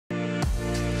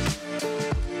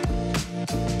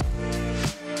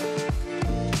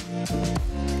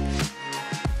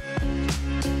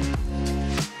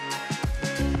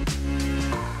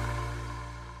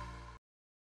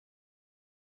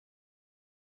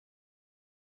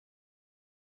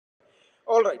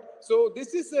All right. So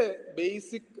this is a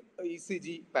basic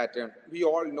ECG pattern. We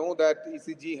all know that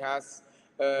ECG has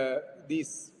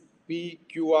these P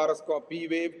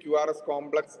wave, QRS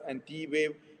complex, and T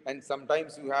wave, and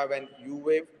sometimes you have an U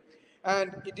wave,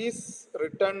 and it is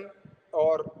written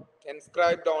or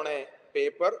inscribed on a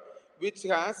paper which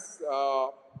has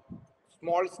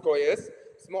small squares.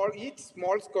 Each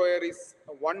small square is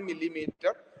 1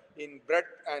 millimeter in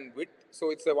breadth and width,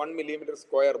 so it's a 1 millimeter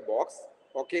square box.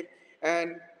 Okay,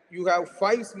 and you have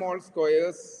 5 small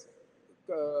squares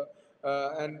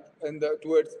and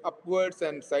towards upwards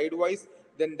and sidewise.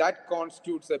 Then that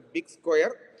constitutes a big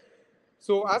square.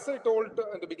 So as I told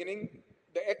in the beginning,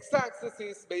 the x-axis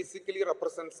is basically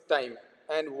represents time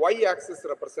and y-axis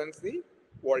represents the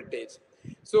voltage.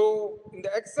 So in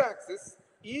the x-axis,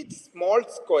 each small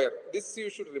square, this you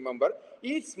should remember,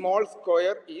 each small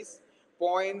square is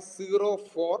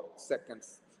 0.04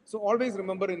 seconds. So always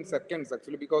remember in seconds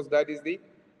actually, because that is the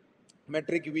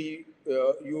metric we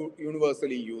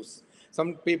universally use.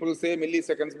 Some people say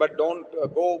milliseconds, but don't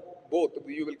go both,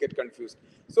 you will get confused.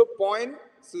 So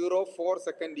 0.04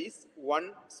 second is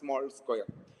one small square.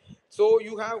 So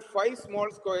you have 5 small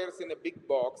squares in a big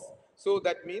box. So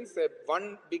that means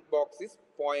one big box is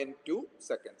 0.2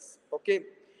 seconds. Okay.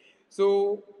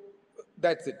 So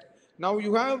that's it. Now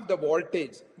you have the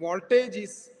voltage. Voltage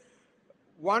is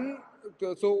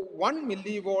so 1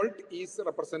 millivolt is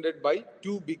represented by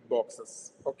 2 big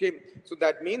boxes. Okay, so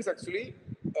that means actually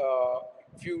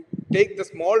if you take the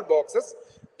small boxes,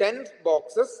 10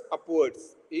 boxes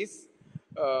upwards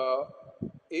uh,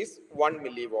 is 1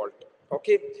 millivolt.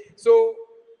 Okay, so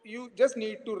you just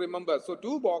need to remember. So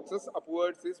 2 boxes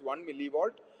upwards is 1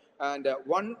 millivolt, and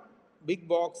one big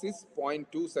box is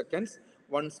 0.2 seconds.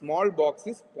 One small box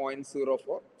is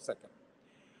 0.04 second.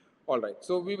 All right,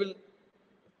 so we will.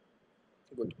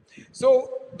 Good. So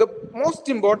the most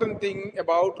important thing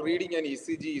about reading an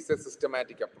ECG is a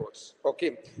systematic approach.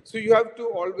 Okay. So you have to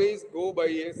always go by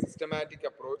a systematic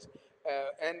approach,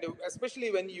 and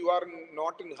especially when you are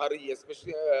not in hurry,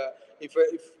 especially if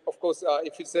of course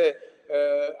if it's a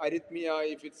arrhythmia,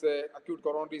 if it's a acute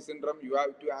coronary syndrome, you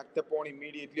have to act upon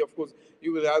immediately. Of course,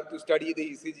 you will have to study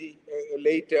the ECG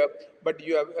later, but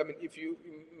you have. I mean, if you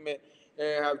may,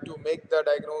 have to make the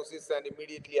diagnosis and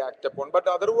immediately act upon. But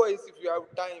otherwise, if you have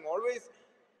time, always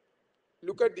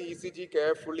look at the ECG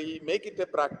carefully, make it a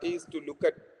practice to look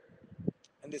at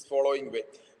in this following way.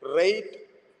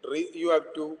 You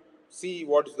have to see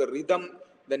what is the rhythm,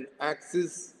 then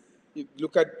axis, you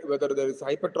look at whether there is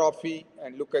hypertrophy,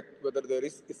 and look at whether there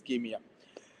is ischemia.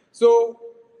 So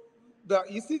the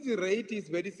ECG rate is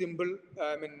very simple.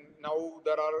 I mean, now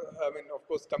there are, I mean, of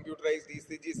course, computerized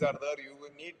ECGs are there. You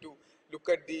will need to look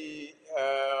at the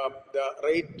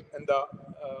rate and the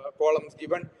columns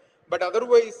given. But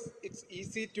otherwise, it's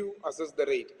easy to assess the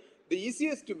rate. The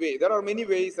easiest way, there are many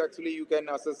ways actually you can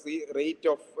assess the rate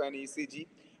of an ECG.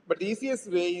 But the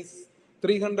easiest way is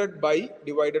 300 by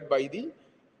divided by the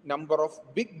number of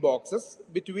big boxes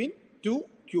between two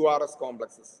QRS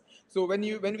complexes. So when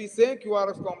we say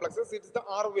QRS complexes, it's the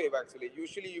R wave actually.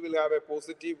 Usually you will have a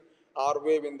positive R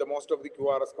wave in the most of the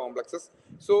QRS complexes.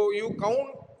 So you count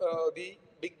the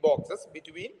big boxes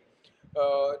between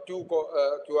two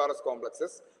QRS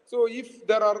complexes. So if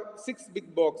there are 6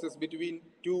 big boxes between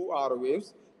two R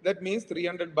waves, that means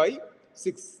 300 by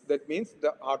 6. That means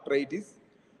the heart rate is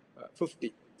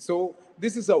 50. So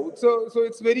this is out. So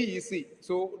it's very easy.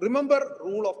 So remember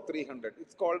rule of 300.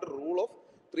 It's called rule of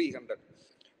 300.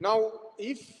 Now,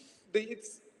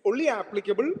 it's only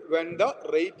applicable when the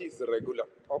rate is regular.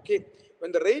 Okay.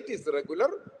 When the rate is regular,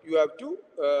 you have to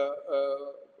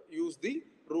use the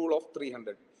rule of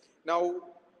 300. Now,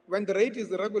 when the rate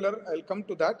is irregular, I'll come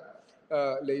to that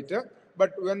later.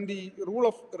 But when the rule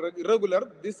of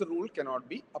irregular, this rule cannot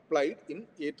be applied in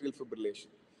atrial fibrillation.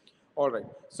 All right.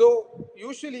 So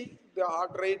usually the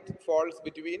heart rate falls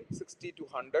between 60 to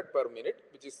 100 per minute,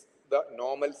 which is the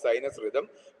normal sinus rhythm,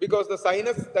 because the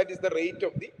sinus, that is the rate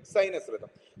of the sinus rhythm.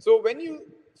 So when you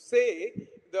say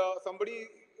somebody's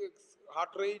heart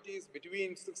rate is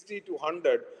between 60 to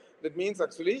 100, that means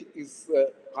actually his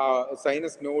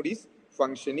sinus node is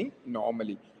functioning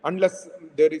normally, unless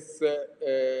there is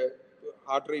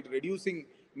heart rate reducing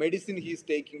medicine he is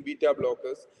taking, beta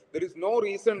blockers. There is no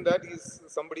reason that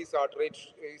somebody's heart rate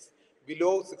is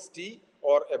below 60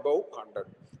 or above 100.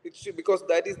 Because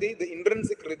that is the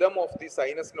intrinsic rhythm of the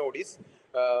sinus node is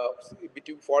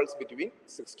falls between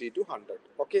 60 to 100.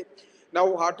 Okay.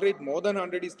 Now heart rate more than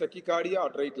 100 is tachycardia,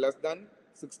 heart rate less than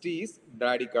 60 is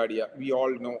bradycardia. We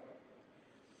all know.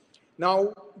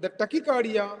 Now the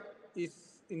tachycardia is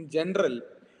in general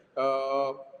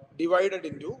divided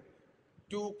into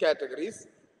two categories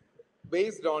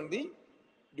based on the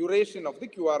duration of the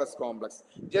QRS complex.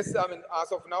 Just, I mean,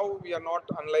 as of now, we are not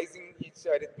analyzing each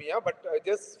arrhythmia, but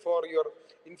just for your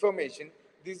information,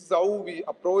 this is how we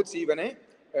approach even a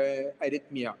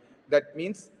arrhythmia. That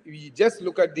means we just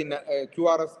look at the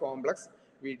QRS complex,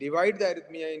 we divide the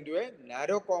arrhythmia into a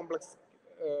narrow complex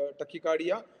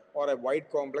tachycardia or a wide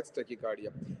complex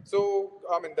tachycardia. So,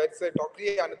 I mean, that's a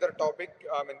totally another topic.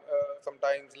 I mean,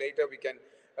 sometimes later we can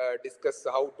discuss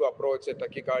how to approach a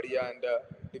tachycardia and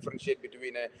differentiate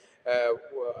between a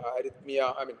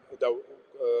arrhythmia, I mean, the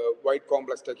wide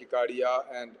complex tachycardia,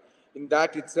 and in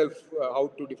that itself,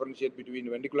 how to differentiate between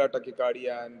ventricular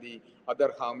tachycardia and the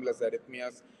other harmless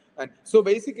arrhythmias. And so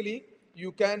basically,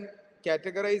 you can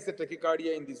categorize the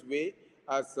tachycardia in this way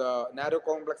as narrow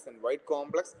complex and wide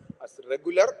complex, as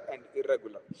regular and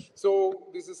irregular. So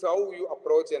this is how you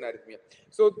approach an arrhythmia.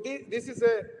 So this is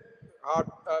a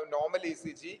normal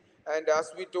ECG, and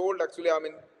as we told, actually, I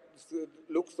mean,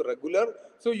 looks regular.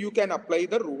 So you can apply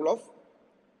the rule of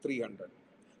 300.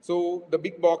 So the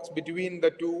big box between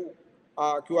the two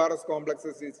QRS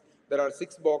complexes is, there are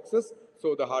 6 boxes.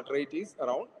 So the heart rate is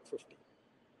around 50.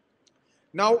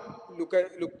 Now look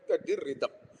at the rhythm.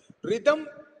 Rhythm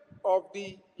of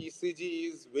the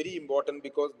ECG is very important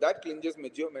because that clinches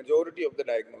majority of the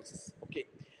diagnosis. Okay.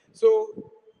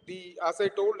 So as I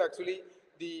told, actually,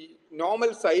 the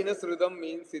normal sinus rhythm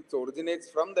means it originates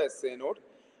from the SA node,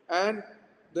 and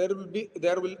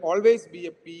there will always be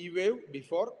a P wave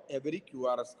before every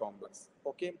QRS complex.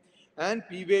 Okay. And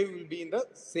P wave will be in the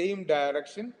same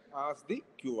direction as the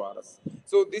QRS.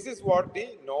 So this is what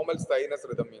the normal sinus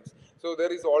rhythm means. So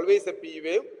there is always a P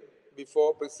wave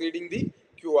before preceding the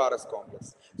QRS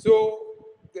complex. So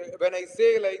when I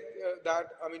say like that,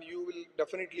 I mean, you will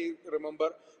definitely remember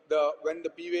when the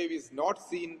P wave is not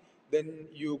seen, then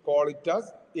you call it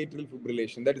as atrial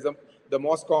fibrillation. That is the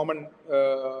most common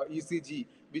ECG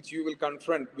which you will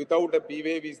confront without a P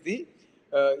wave is the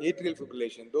atrial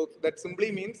fibrillation. Though that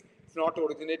simply means it's not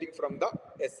originating from the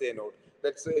SA node.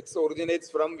 It originates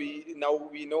from, now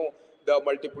we know the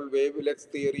multiple wavelets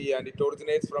theory, and it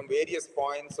originates from various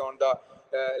points on the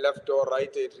left or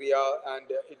right atria, and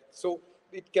so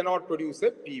it cannot produce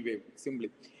a P wave simply.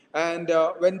 And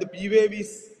when the P wave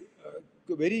is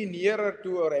very nearer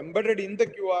to or embedded in the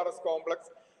QRS complex,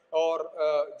 or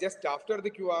just after the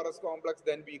QRS complex,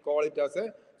 then we call it as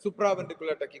a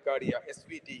supraventricular tachycardia,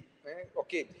 SVT.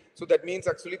 Okay, so that means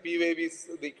actually P wave is,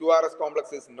 the QRS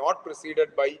complex is not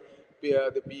preceded by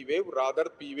the P wave, rather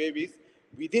P wave is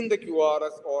within the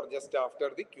QRS or just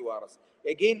after the QRS.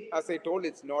 Again, as I told,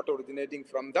 it's not originating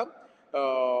from the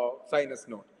sinus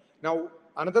node. Now,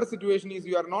 another situation is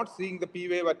you are not seeing the P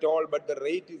wave at all, but the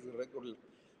rate is regular.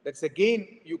 That's again,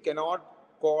 you cannot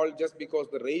call just because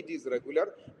the rate is regular,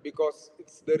 because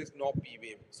there is no P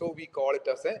wave. So we call it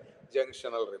as a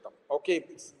junctional rhythm. Okay,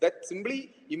 that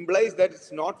simply implies that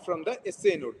it's not from the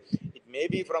SA node. It may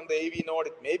be from the AV node,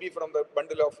 it may be from the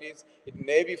bundle of leads, it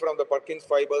may be from the Purkinje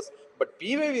fibers, but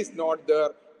P wave is not there.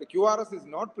 The QRS is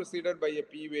not preceded by a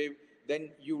P wave, then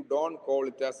you don't call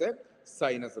it as a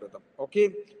sinus rhythm.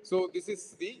 Okay, so this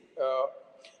is the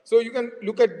so you can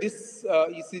look at this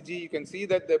ECG. You can see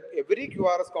that every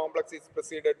QRS complex is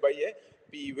preceded by a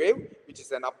P wave, which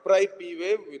is an upright P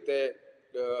wave with a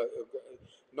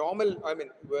normal, I mean,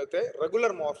 with a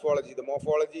regular morphology. The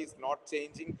morphology is not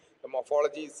changing. The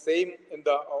morphology is same in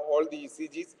all the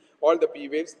ECGs, all the P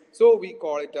waves. So we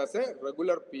call it as a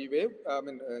regular P wave, I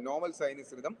mean, normal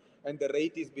sinus rhythm, and the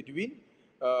rate is between,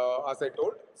 as I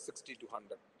told, 60 to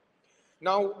 100.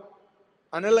 Now,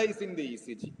 analyzing the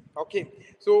ECG. Okay,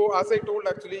 so as I told,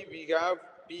 actually, we have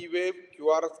P wave,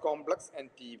 QRS complex, and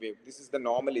T wave. This is the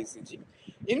normal ECG.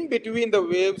 In between the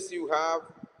waves, you have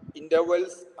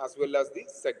intervals as well as the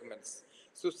segments.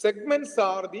 So segments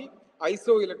are the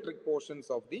isoelectric portions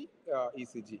of the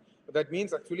ECG. That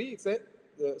means actually it's a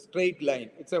straight line.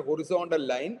 It's a horizontal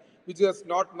line which has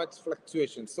not much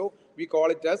fluctuation. So we call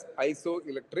it as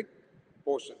isoelectric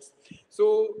portions.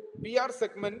 So PR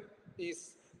segment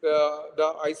is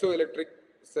the isoelectric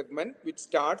segment which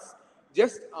starts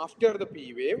just after the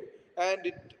P wave and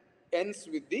it ends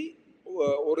with the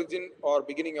origin or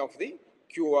beginning of the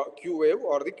Q wave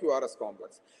or the QRS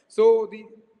complex. So the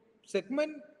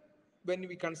segment, when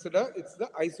we consider, it's the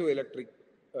isoelectric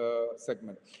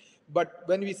segment. But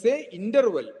when we say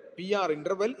interval, PR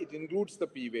interval, it includes the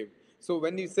P wave. So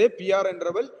when you say PR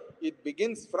interval, it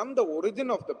begins from the origin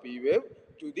of the P wave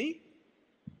to the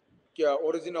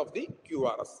origin of the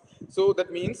QRS. So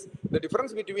that means the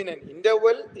difference between an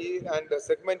interval and a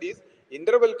segment is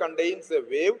interval contains a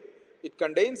wave. It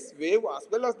contains wave as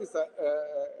well as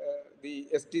the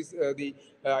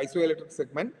isoelectric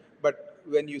segment, but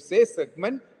when you say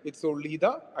segment, it's only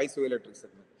the isoelectric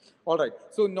segment. All right.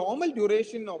 So normal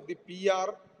duration of the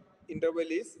PR interval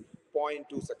is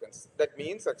 0.2 seconds. That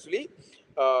means actually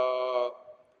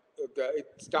it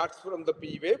starts from the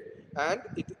P wave and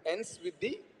it ends with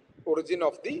the origin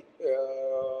of the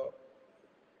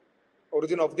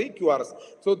QRS.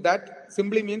 So that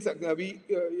simply means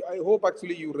I hope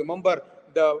actually you remember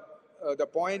the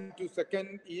 0.2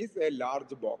 second is a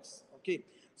large box. Okay.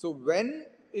 So when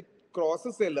it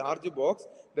crosses a large box,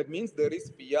 that means there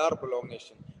is PR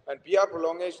prolongation. And PR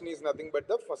prolongation is nothing but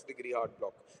the first degree heart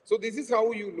block. So this is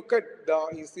how you look at the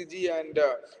ECG and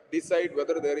decide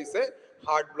whether there is a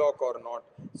heart block or not.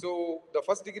 So the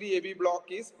first degree AV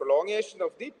block is prolongation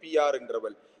of the PR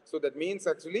interval. So that means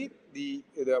actually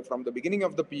from the beginning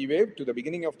of the P wave to the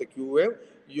beginning of the Q wave,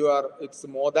 it's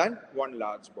more than one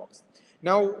large box.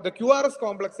 Now the QRS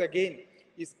complex again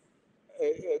is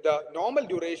the normal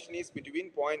duration is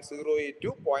between 0.08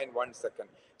 to 0.1 second.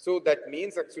 So that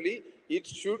means actually it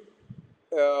should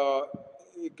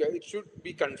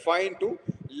be confined to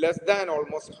less than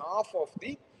almost half of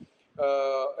the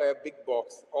big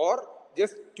box, or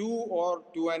just 2 or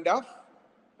 2.5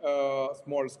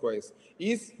 small squares.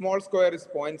 Each small square is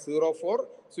 0.04,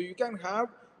 so you can have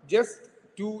just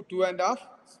 2.5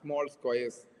 small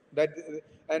squares.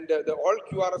 And the all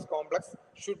QRS complex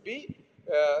should be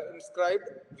inscribed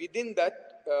within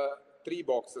that three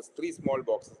small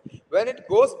boxes. When it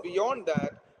goes beyond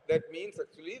that, that means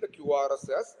actually the QRS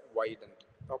has widened.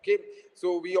 Okay,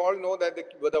 so we all know that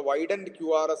the widened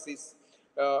QRS is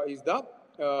the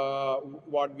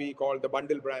what we call the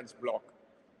bundle branch block.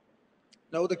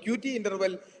 Now the QT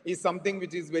interval is something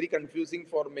which is very confusing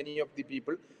for many of the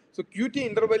people. So QT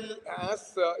interval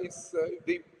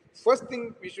the first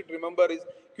thing we should remember is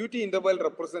QT interval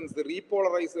represents the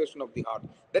repolarization of the heart.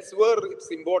 That's where its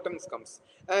importance comes.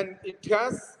 And it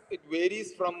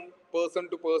varies from person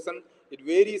to person. It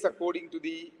varies according to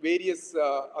the various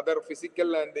other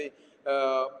physical and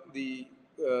the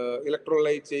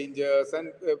electrolyte changes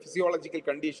and physiological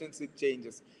conditions. It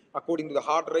changes. According to the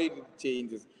heart rate, it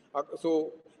changes.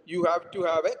 So you have to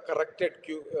have a corrected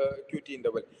QT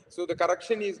interval. So the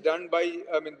correction is done by,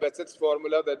 Besset's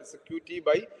formula, that is a QT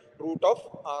by root of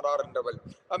RR interval.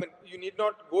 You need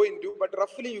not go into, but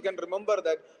roughly you can remember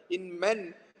that in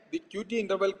men, the QT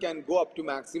interval can go up to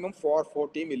maximum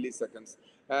 440 milliseconds.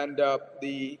 And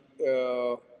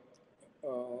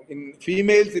in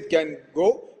females, it can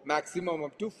go maximum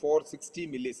up to 460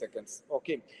 milliseconds.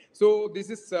 Okay, so this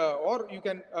is, or you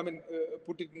can,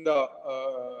 put it in the,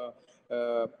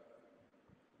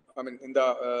 in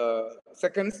the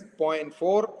seconds, 0.44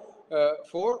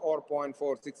 or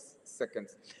 0.46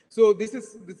 seconds. So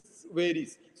this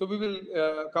varies. So we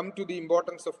will come to the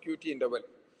importance of QT interval.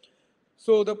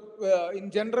 So in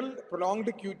general, prolonged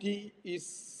QT is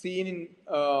seen in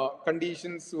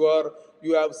conditions where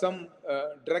you have some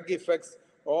drug effects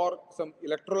or some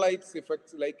electrolytes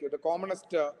effects. Like the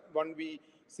commonest one we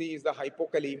see is the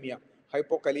hypokalemia.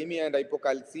 Hypokalemia and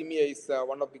hypocalcemia is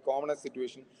one of the commonest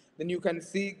situations. Then you can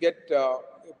get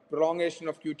prolongation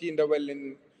of QT interval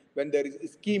when there is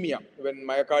ischemia, when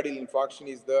myocardial infarction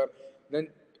is there. Then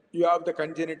you have the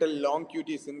congenital long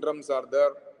QT syndromes are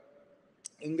there.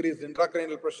 Increased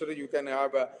intracranial pressure, you can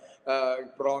have a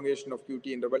prolongation of QT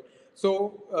interval.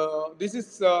 So this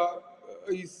is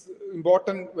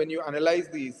important when you analyze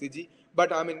the ECG.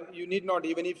 But you need not,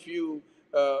 even if you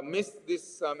miss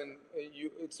this,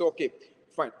 it's okay,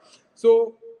 fine.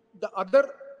 So the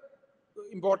other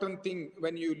important thing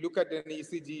when you look at an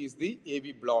ECG is the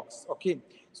AV blocks. Okay,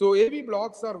 so AV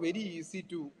blocks are very easy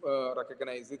to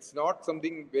recognize. It's not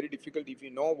something very difficult if you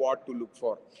know what to look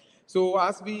for. So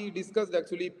as we discussed,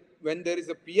 actually, when there is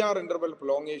a PR interval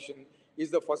prolongation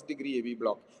is the first degree AV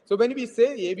block. So when we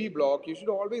say AV block, you should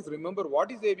always remember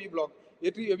what is AV block.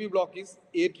 AV block is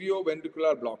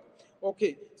atrioventricular block.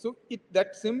 Okay, so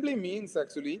that simply means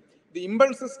actually the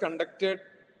impulses conducted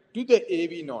to the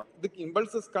AV node. The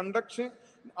impulses conduction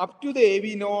up to the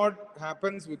AV node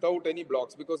happens without any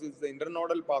blocks because it's the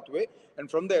internodal pathway,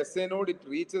 and from the SA node it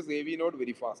reaches AV node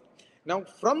very fast. Now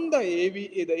from the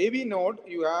AV node,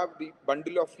 you have the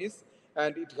bundle of His,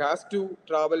 and it has to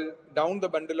travel down the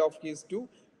bundle of His to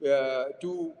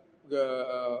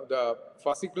the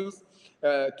fascicles,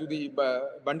 to the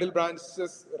bundle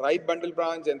branches, right bundle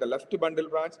branch and the left bundle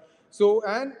branch. So,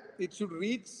 and it should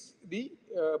reach the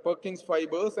Perkins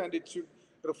fibers and it should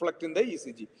reflect in the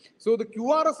ECG. So the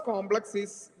QRS complex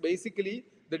is basically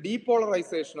the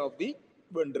depolarization of the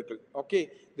ventricle. Okay,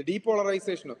 the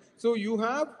depolarization. So you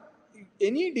have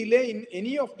any delay in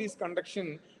any of these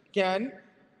conduction can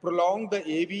prolong the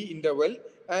AV interval,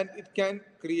 and it can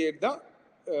create the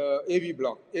AV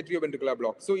block, atrioventricular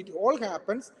block. So it all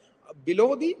happens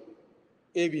below the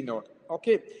AV node.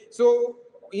 Okay. So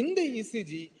in the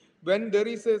ECG, when there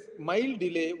is a mild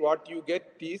delay, what you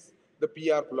get is the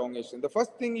PR prolongation. The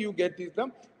first thing you get is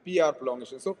the PR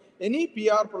prolongation. So any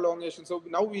PR prolongation, so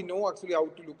now we know actually how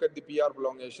to look at the PR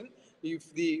prolongation.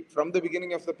 If the from the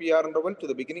beginning of the PR interval to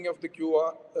the beginning of the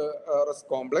QRS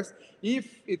complex,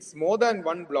 if it's more than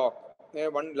one block,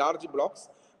 one large blocks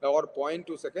or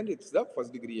 0.2 second, it's the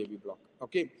first degree AV block.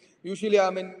 Okay. Usually, I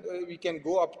mean, we can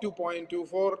go up to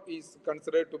 0.24 is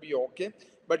considered to be okay,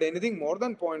 but anything more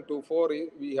than 0.24,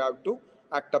 we have to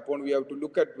act upon. We have to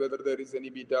look at whether there is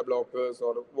any beta blockers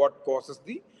or what causes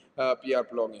the PR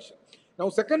prolongation. Now,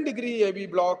 second degree AV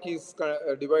block is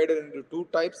divided into two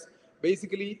types.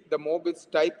 Basically, the MOBITs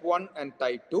type 1 and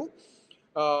type 2.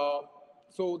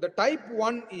 So the type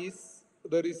 1 is,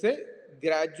 there is a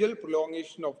gradual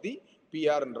prolongation of the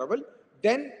PR interval,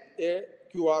 then a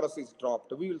QRS is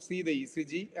dropped. We will see the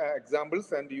ECG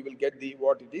examples and you will get the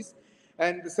what it is.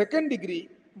 And the second degree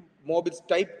MOBITs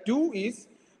type 2 is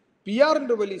PR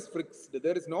interval is fixed.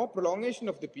 There is no prolongation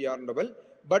of the PR interval,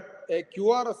 but a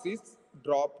QRS is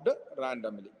dropped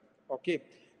randomly. Okay.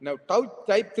 Now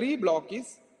type 3 block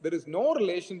is, there is no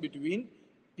relation between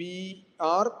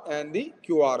PR and the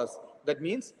QRS. That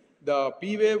means the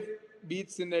P wave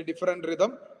beats in a different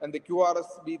rhythm and the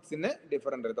QRS beats in a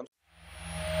different rhythm.